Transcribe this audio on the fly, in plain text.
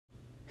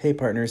Hey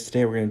partners,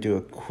 today we're going to do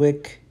a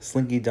quick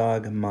Slinky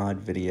Dog mod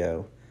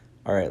video.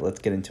 Alright, let's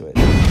get into it.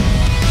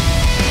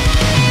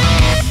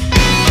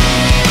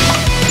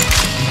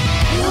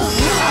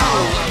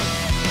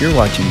 You're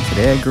watching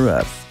Today I Grew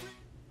Up.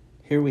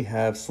 Here we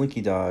have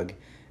Slinky Dog,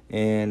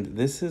 and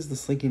this is the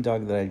Slinky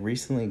Dog that I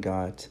recently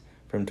got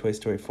from Toy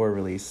Story 4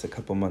 release a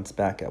couple months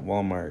back at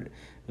Walmart. It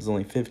was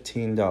only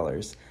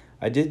 $15.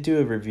 I did do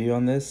a review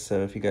on this,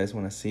 so if you guys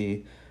want to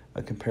see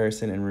a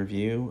comparison and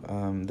review,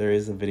 there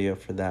is a video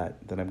for that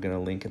I'm going to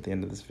link at the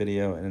end of this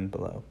video and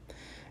below.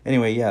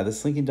 Anyway, yeah, the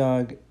Slinky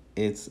Dog,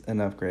 it's an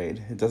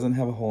upgrade. It doesn't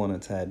have a hole in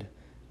its head,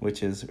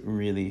 which is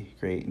really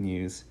great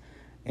news.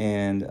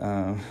 And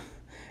it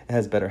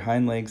has better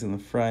hind legs in the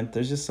front.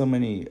 There's just so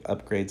many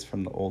upgrades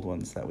from the old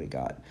ones that we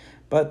got.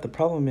 But the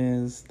problem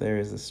is there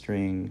is a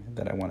string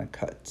that I want to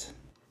cut.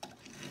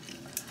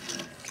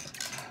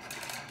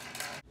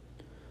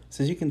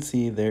 So as you can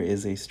see, there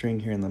is a string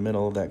here in the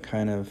middle that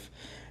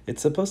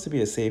it's supposed to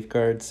be a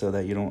safeguard so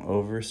that you don't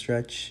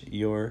overstretch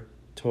your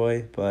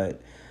toy,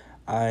 but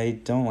I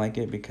don't like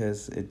it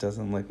because it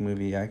doesn't look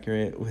movie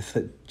accurate with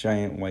a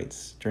giant white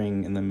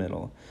string in the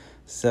middle.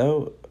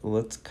 So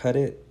let's cut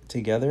it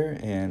together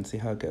and see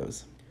how it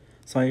goes.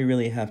 So all you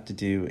really have to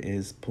do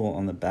is pull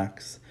on the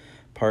back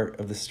part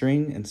of the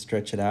string and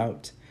stretch it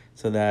out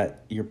so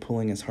that you're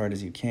pulling as hard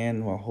as you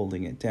can while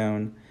holding it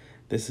down.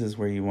 This is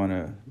where you want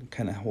to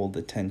kind of hold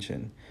the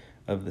tension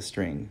of the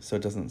string so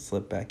it doesn't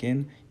slip back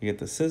in. You get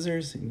the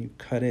scissors and you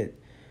cut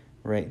it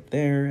right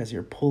there as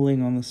you're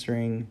pulling on the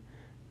string,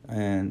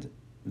 and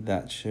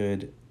that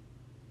should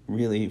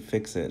really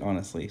fix it,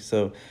 honestly.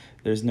 So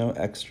there's no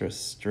extra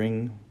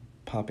string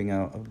popping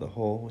out of the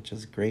hole, which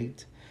is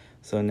great.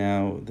 So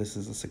now this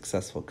is a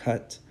successful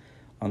cut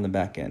on the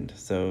back end.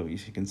 So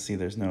as you can see,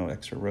 there's no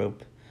extra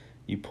rope.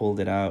 You pulled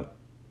it out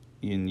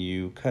and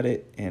you cut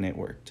it and it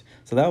worked.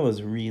 So that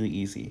was really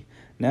easy.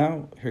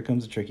 Now here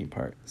comes the tricky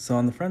part. So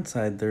on the front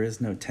side, there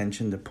is no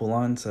tension to pull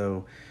on,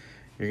 so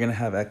you're gonna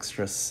have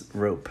extra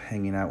rope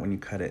hanging out when you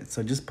cut it.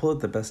 So just pull it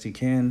the best you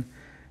can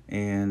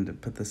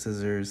and put the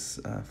scissors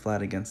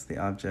flat against the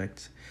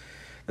object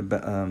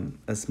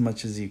as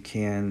much as you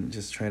can.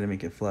 Just try to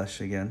make it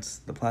flush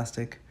against the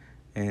plastic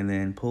and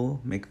then pull,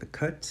 make the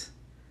cut.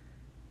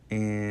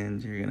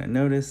 And you're gonna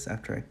notice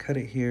after I cut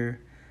it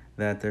here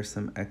that there's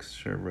some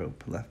extra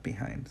rope left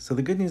behind. So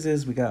the good news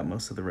is we got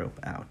most of the rope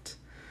out.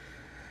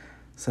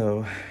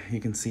 So you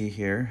can see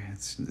here,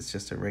 it's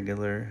just a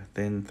regular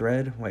thin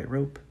thread, white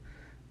rope.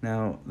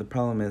 Now the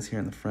problem is here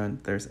in the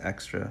front, there's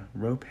extra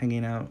rope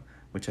hanging out,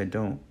 which I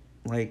don't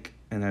like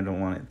and I don't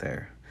want it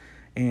there.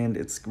 And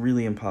it's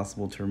really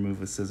impossible to remove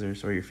with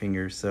scissors or your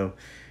fingers, so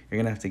you're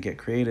gonna have to get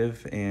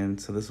creative, and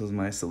so this was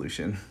my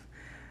solution.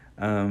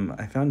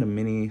 I found a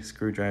mini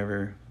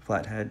screwdriver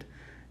flathead,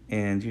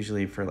 and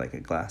usually for like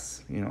a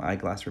glass,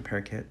 eyeglass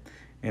repair kit,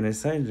 and I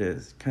decided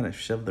to kind of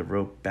shove the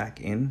rope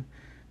back in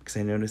because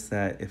I noticed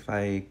that if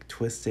I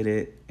twisted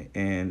it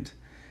and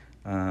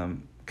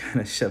kind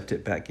of shoved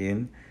it back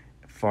in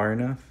far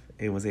enough,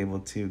 it was able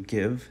to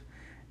give,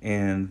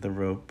 and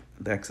the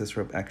excess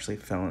rope actually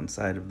fell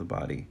inside of the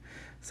body.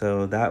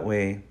 So that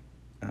way,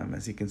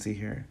 as you can see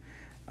here,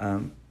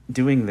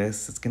 doing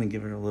this, it's going to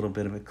give it a little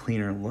bit of a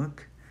cleaner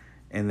look,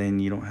 and then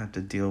you don't have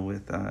to deal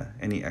with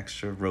any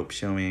extra rope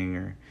showing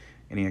or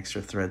any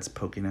extra threads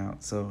poking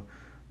out. So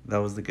that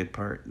was the good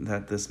part,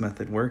 that this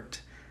method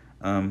worked.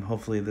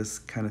 Hopefully this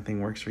kind of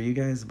thing works for you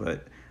guys,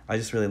 but I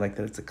just really like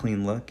that it's a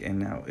clean look and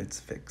now it's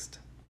fixed.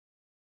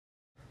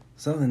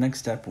 So the next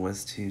step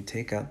was to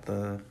take out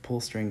the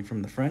pull string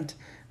from the front.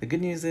 The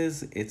good news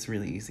is it's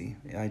really easy.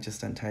 I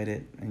just untied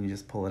it and you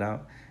just pull it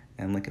out,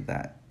 and look at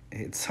that.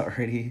 It's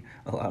already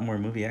a lot more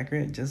movie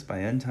accurate just by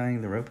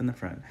untying the rope in the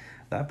front.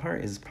 That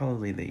part is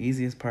probably the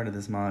easiest part of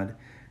this mod.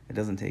 It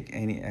doesn't take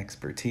any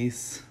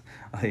expertise.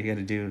 All you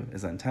gotta do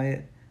is untie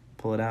it,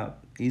 pull it out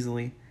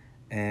easily,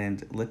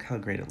 and look how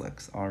great it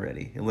looks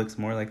already. It looks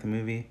more like the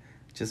movie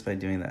just by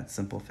doing that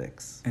simple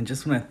fix. And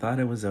just when I thought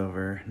it was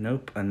over,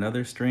 nope,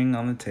 another string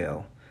on the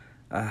tail.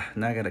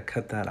 Now I gotta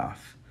cut that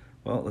off.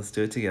 Well, let's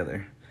do it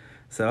together.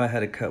 So I had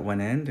to cut one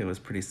end. It was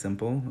pretty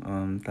simple.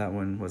 That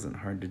one wasn't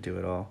hard to do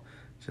at all.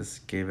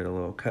 Just gave it a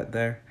little cut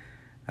there.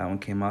 That one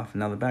came off.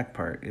 Now the back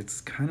part, it's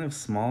kind of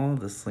small,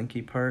 the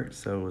slinky part,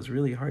 so it was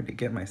really hard to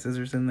get my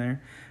scissors in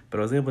there,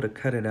 but I was able to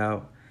cut it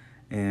out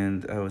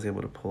and I was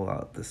able to pull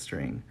out the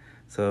string.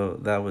 So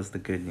that was the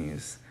good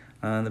news.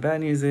 The bad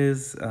news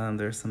is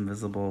there's some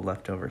visible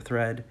leftover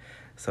thread,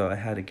 so I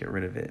had to get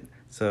rid of it.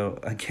 So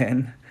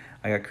again,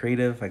 I got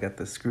creative. I got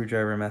the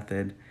screwdriver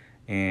method,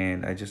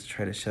 and I just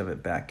try to shove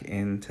it back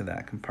into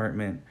that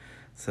compartment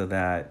so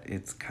that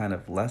it's kind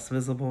of less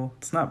visible.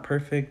 It's not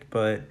perfect,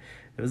 but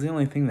it was the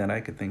only thing that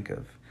I could think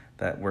of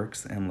that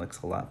works and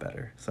looks a lot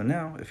better. So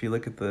now, if you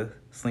look at the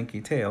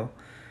slinky tail,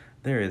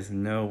 there is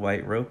no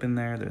white rope in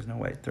there, there's no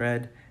white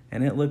thread,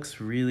 and it looks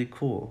really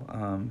cool.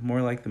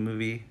 More like the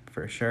movie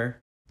for sure.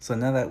 So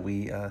now that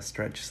we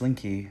stretch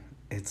Slinky,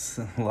 it's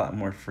a lot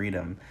more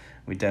freedom.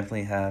 We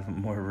definitely have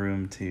more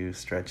room to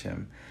stretch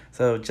him.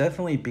 So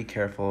definitely be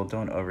careful,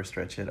 don't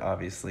overstretch it,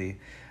 obviously.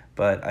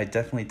 but I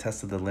definitely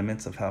tested the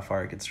limits of how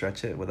far I could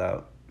stretch it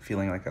without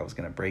feeling like I was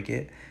gonna break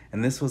it.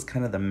 And this was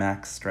kind of the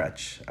max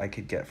stretch I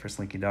could get for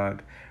Slinky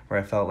Dog, where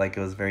I felt like it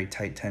was very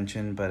tight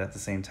tension, but at the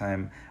same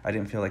time, I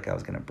didn't feel like I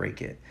was gonna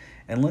break it.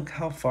 And look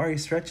how far he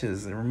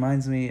stretches. It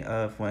reminds me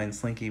of when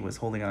Slinky was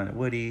holding on to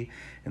Woody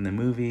in the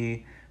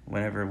movie,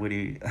 whenever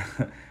Woody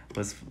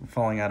was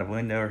falling out of a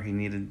window or he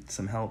needed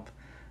some help.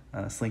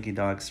 Slinky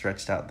Dog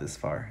stretched out this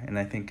far, and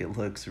I think it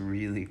looks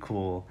really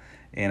cool,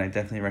 and I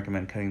definitely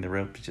recommend cutting the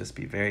rope. Just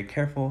be very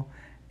careful,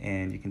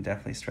 and you can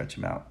definitely stretch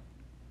them out.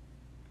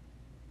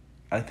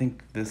 I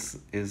think this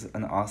is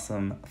an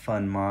awesome,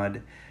 fun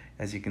mod.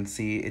 As you can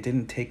see, it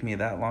didn't take me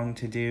that long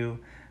to do,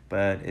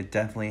 but it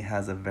definitely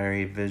has a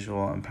very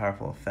visual and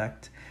powerful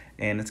effect,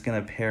 and it's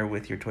going to pair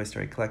with your Toy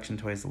Story collection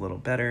toys a little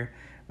better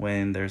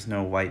when there's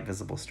no white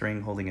visible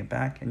string holding it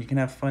back, and you can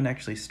have fun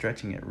actually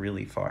stretching it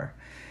really far.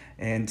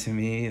 And to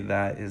me,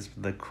 that is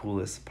the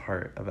coolest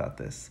part about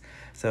this.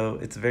 So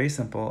it's very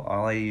simple.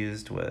 All I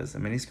used was a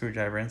mini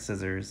screwdriver and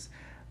scissors.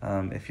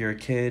 If you're a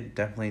kid,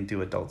 definitely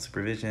do adult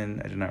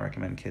supervision. I do not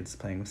recommend kids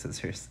playing with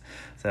scissors.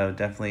 So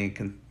definitely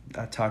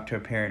talk to a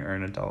parent or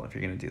an adult if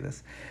you're going to do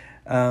this.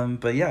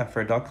 But yeah,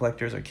 for adult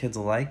collectors or kids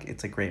alike,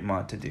 it's a great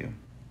mod to do.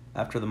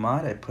 After the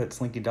mod, I put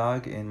Slinky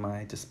Dog in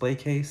my display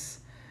case.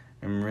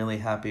 I'm really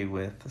happy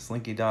with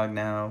Slinky Dog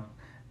now,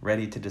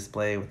 ready to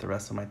display with the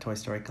rest of my Toy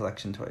Story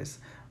collection toys.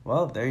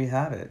 Well, there you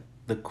have it,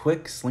 the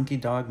quick Slinky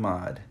Dog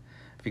mod.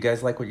 If you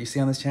guys like what you see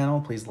on this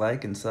channel, please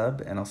like and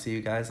sub, and I'll see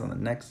you guys on the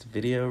next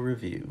video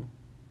review.